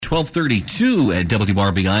12:32 at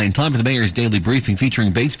WRBI, and time for the Mayor's Daily Briefing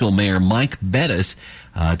featuring Batesville Mayor Mike Bettis.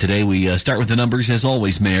 Today we start with the numbers, as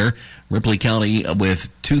always, Mayor. Ripley County with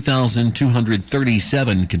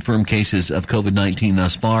 2,237 confirmed cases of COVID-19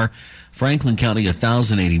 thus far. Franklin County,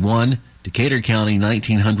 1,081. Decatur County,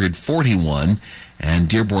 1,941. And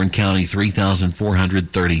Dearborn County,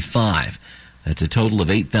 3,435. That's a total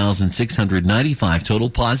of 8,695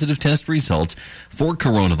 total positive test results for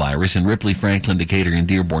coronavirus in Ripley, Franklin, Decatur, and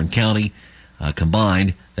Dearborn County.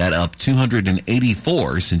 Combined, that up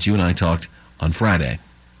 284 since you and I talked on Friday.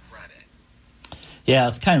 Yeah,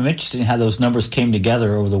 it's kind of interesting how those numbers came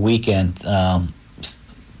together over the weekend. 2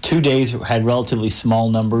 days had relatively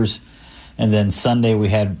small numbers, and then Sunday we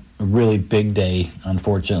had a really big day,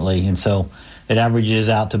 unfortunately. And so it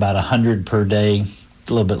averages out to about 100 per day, a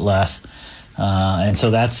little bit less. And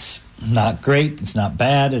so that's not great. It's not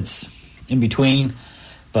bad. It's in between,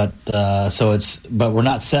 but we're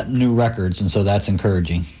not setting new records, and so that's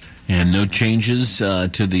encouraging. And no changes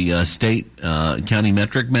to the state county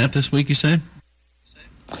metric map this week, you say?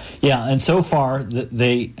 Yeah, and so far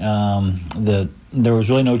there was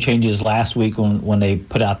really no changes last week when they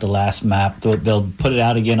put out the last map. They'll put it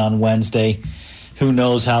out again on Wednesday. Who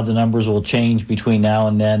knows how the numbers will change between now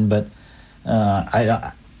and then, but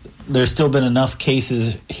there's still been enough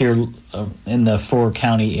cases here in the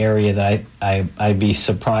 4-county area that I'd be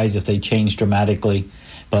surprised if they change dramatically,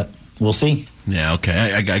 but we'll see. Yeah,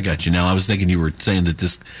 okay, I got you. Now, I was thinking you were saying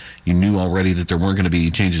that you knew already that there weren't going to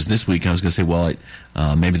be changes this week. I was going to say, well,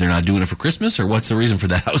 maybe they're not doing it for Christmas, or what's the reason for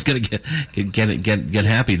that? I was going to get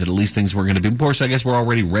happy that at least things weren't going to be. Of course, I guess we're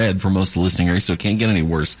already red for most of the listening area, so it can't get any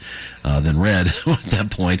worse than red at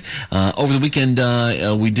that point. Over the weekend,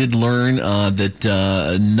 we did learn that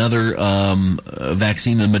another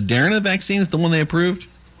vaccine, the Moderna vaccine, is the one they approved.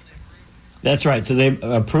 That's right. So they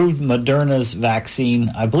approved Moderna's vaccine,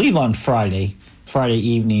 I believe, on Friday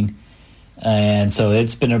evening. And so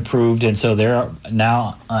it's been approved. And so they're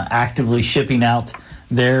now actively shipping out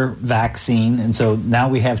their vaccine. And so now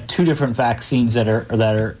we have two different vaccines that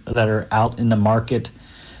are out in the market.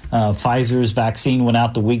 Pfizer's vaccine went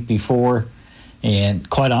out the week before. And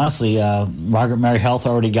quite honestly, Margaret Mary Health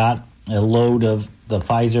already got a load of the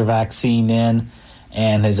Pfizer vaccine in,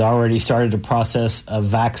 and has already started the process of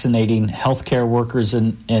vaccinating healthcare workers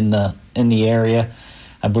in the area.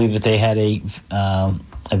 I believe that they had a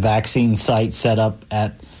vaccine site set up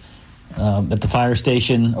at the fire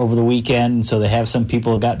station over the weekend, so they have some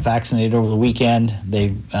people who got vaccinated over the weekend.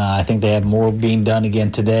 I think they have more being done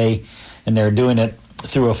again today, and they're doing it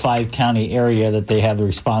through a 5-county area that they have the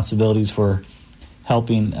responsibilities for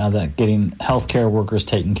helping getting healthcare workers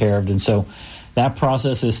taken care of, and so that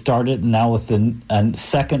process has started. Now with the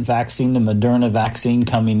second vaccine, the Moderna vaccine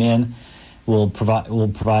coming in, we'll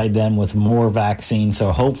provide them with more vaccine.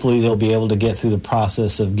 So hopefully they'll be able to get through the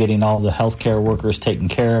process of getting all the healthcare workers taken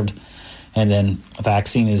care of. And then a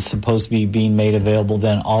vaccine is supposed to be being made available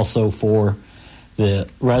then also for the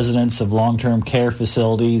residents of long-term care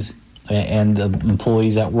facilities and the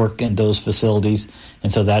employees that work in those facilities.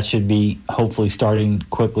 And so that should be hopefully starting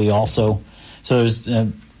quickly also. So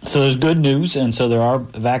there's good news, and so there are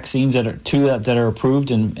vaccines that are approved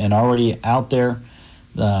and already out there,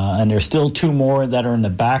 and there's still 2 more that are in the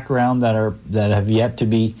background that have yet to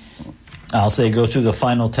be, I'll say, go through the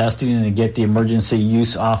final testing and get the emergency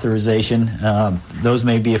use authorization. Those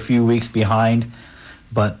may be a few weeks behind,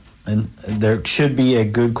 but there should be a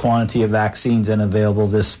good quantity of vaccines available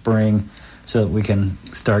this spring, so that we can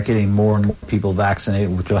start getting more and more people vaccinated,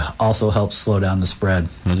 which will also help slow down the spread.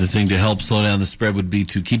 Another thing to help slow down the spread would be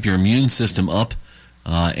to keep your immune system up,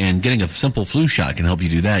 and getting a simple flu shot can help you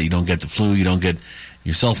do that. You don't get the flu, you don't get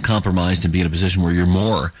yourself compromised and be in a position where you're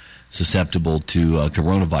more susceptible to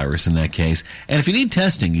coronavirus in that case. And if you need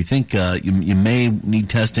testing, you think you may need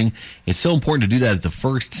testing, it's so important to do that at the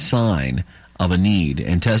first sign of a need,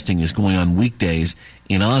 and testing is going on weekdays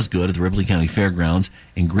in Osgood at the Ripley County Fairgrounds,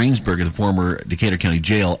 in Greensburg at the former Decatur County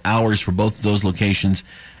Jail. Hours for both of those locations,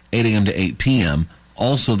 8 a.m. to 8 p.m.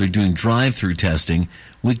 Also, they're doing drive-through testing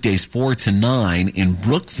weekdays 4 to 9 in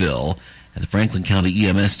Brookville at the Franklin County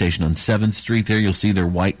EMS station on 7th Street. There you'll see their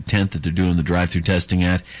white tent that they're doing the drive-through testing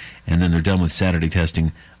at, and then they're done with Saturday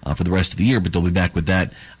testing for the rest of the year, but they'll be back with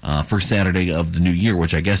that first Saturday of the new year,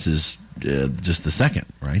 which I guess is just the 2nd,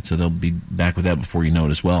 right? So they'll be back with that before you know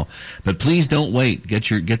it as well. But please don't wait.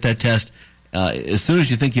 Get that test as soon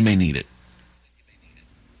as you think you may need it.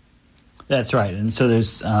 That's right. And so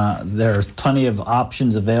there are plenty of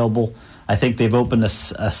options available. I think they've opened a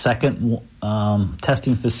second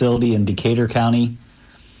testing facility in Decatur County.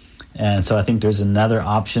 And so I think there's another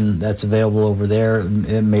option that's available over there.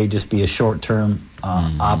 It may just be a short-term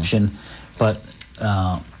option, but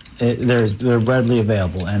they're readily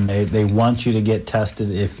available, and they want you to get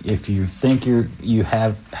tested. If you think you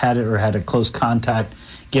have had it or had a close contact,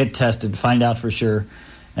 get tested, find out for sure,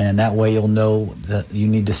 and that way you'll know that you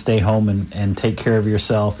need to stay home and take care of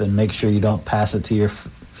yourself and make sure you don't pass it to your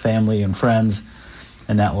family and friends,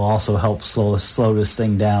 and that will also help slow this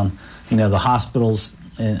thing down. The hospitals,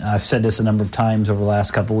 and I've said this a number of times over the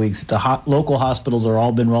last couple of weeks, the local hospitals are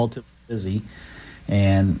all been relatively busy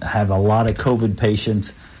and have a lot of COVID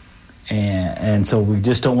patients. And so we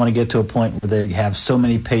just don't want to get to a point where they have so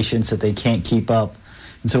many patients that they can't keep up.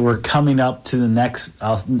 And so we're coming up to the next,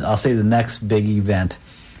 I'll say the next big event.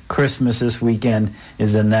 Christmas this weekend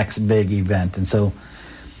is the next big event. And so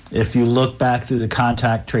if you look back through the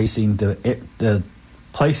contact tracing, the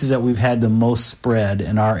places that we've had the most spread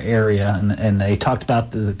in our area, and they talked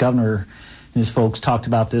about, the governor and his folks talked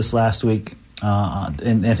about this last week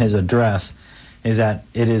in his address, is that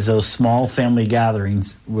it is those small family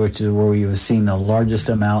gatherings, which is where we have seen the largest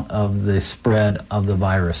amount of the spread of the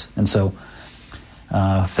virus. And so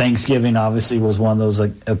Thanksgiving obviously was one of those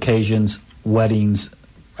occasions, weddings,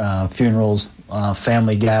 funerals,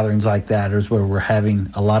 family gatherings like that is where we're having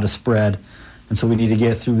a lot of spread. And so we need to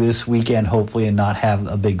get through this weekend, hopefully, and not have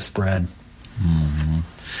a big spread. Mm-hmm.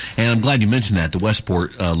 And I'm glad you mentioned that, the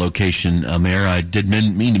Westport location, Mayor. I did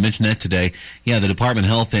mean to mention that today. Yeah, the Department of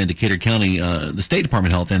Health and Decatur County, the State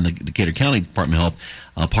Department of Health and the Decatur County Department of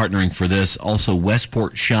Health partnering for this. Also,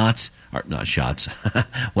 Westport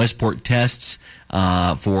Westport tests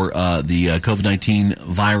for the COVID-19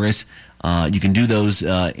 virus. You can do those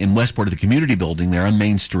in Westport at the community building there on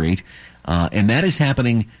Main Street. And that is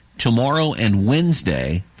happening tomorrow and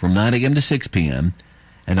Wednesday from 9 a.m. to 6 p.m.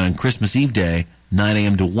 And on Christmas Eve day, 9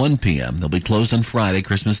 a.m. to 1 p.m. They'll be closed on Friday,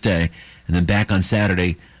 Christmas Day, and then back on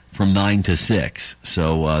Saturday from 9 to 6.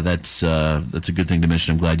 So that's a good thing to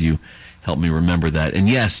mention. I'm glad you helped me remember that. And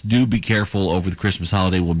yes, do be careful over the Christmas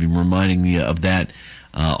holiday. We'll be reminding you of that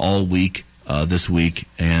all week this week.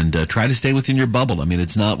 And try to stay within your bubble. I mean,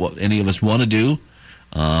 it's not what any of us want to do.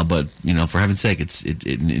 But, for heaven's sake,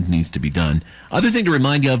 it needs to be done. Other thing to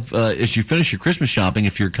remind you of as you finish your Christmas shopping,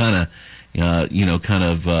 if you're kind of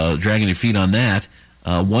dragging your feet on that,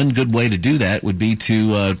 one good way to do that would be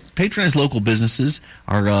to patronize local businesses.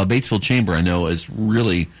 Our Batesville Chamber, I know, is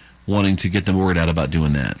really wanting to get the word out about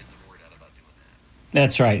doing that.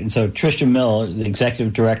 That's right. And so Tricia Miller, the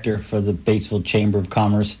executive director for the Batesville Chamber of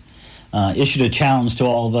Commerce, issued a challenge to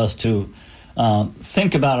all of us to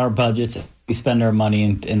think about our budgets. We spend our money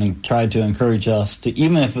and try to encourage us to,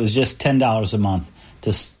 even if it was just $10 a month, to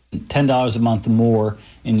 $10 a month more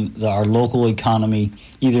in our local economy,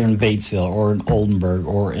 either in Batesville or in Oldenburg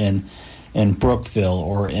or in Brookville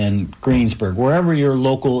or in Greensburg, wherever your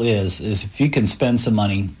local is if you can spend some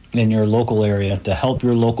money in your local area to help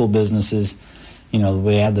your local businesses.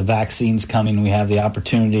 We have the vaccines coming. We have the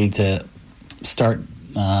opportunity to start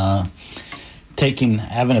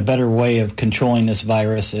having a better way of controlling this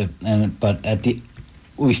virus, but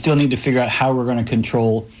we still need to figure out how we're going to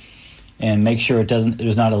control and make sure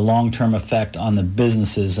there's not a long-term effect on the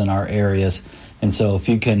businesses in our areas. And so if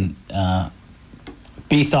you can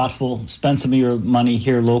be thoughtful, spend some of your money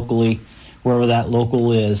here locally, wherever that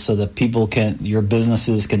local is, so that your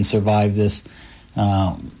businesses can survive this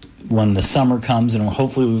when the summer comes, and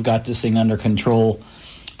hopefully we've got this thing under control,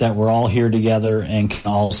 that we're all here together and can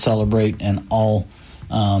all celebrate and all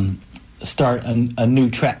start a new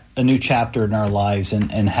chapter in our lives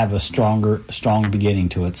and have a strong beginning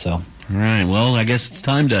to it. So, all right. Well, I guess it's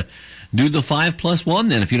time to do the 5+1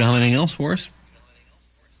 then. If you don't have anything else for us.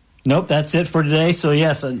 Nope, that's it for today. So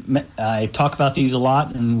yes, I talk about these a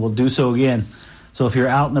lot, and we'll do so again. So if you're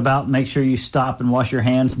out and about, make sure you stop and wash your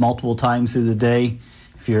hands multiple times through the day.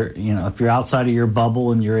 If you're outside of your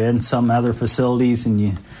bubble and you're in some other facilities and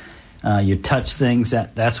you touch things,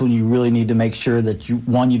 that's when you really need to make sure that you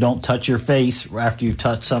don't touch your face after you've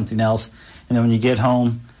touched something else. And then when you get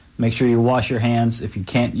home, make sure you wash your hands. If you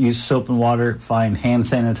can't use soap and water, find hand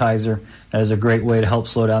sanitizer. That is a great way to help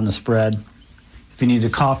slow down the spread. If you need to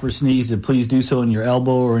cough or sneeze, then please do so in your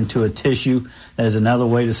elbow or into a tissue. That is another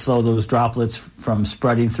way to slow those droplets from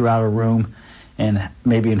spreading throughout a room and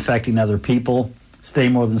maybe infecting other people. Stay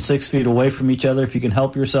more than 6 feet away from each other if you can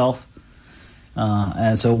help yourself.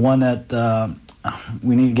 And so one that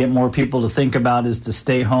we need to get more people to think about is to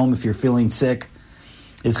stay home if you're feeling sick.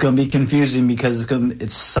 It's going to be confusing because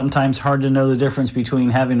it's sometimes hard to know the difference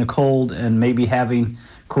between having a cold and maybe having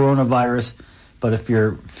coronavirus. But if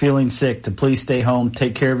you're feeling sick, to please stay home,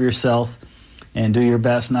 take care of yourself, and do your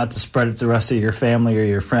best not to spread it to the rest of your family or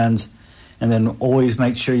your friends. And then always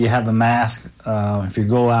make sure you have a mask if you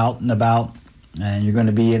go out and about and you're going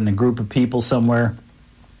to be in a group of people somewhere.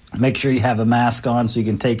 Make sure you have a mask on so you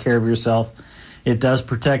can take care of yourself. It does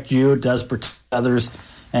protect you. It does protect others.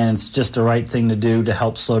 And it's just the right thing to do to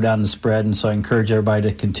help slow down the spread. And so I encourage everybody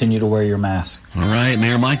to continue to wear your mask. All right.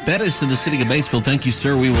 Mayor Mike Bettis in the city of Batesville. Thank you,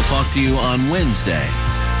 sir. We will talk to you on Wednesday.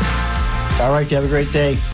 All right. You have a great day.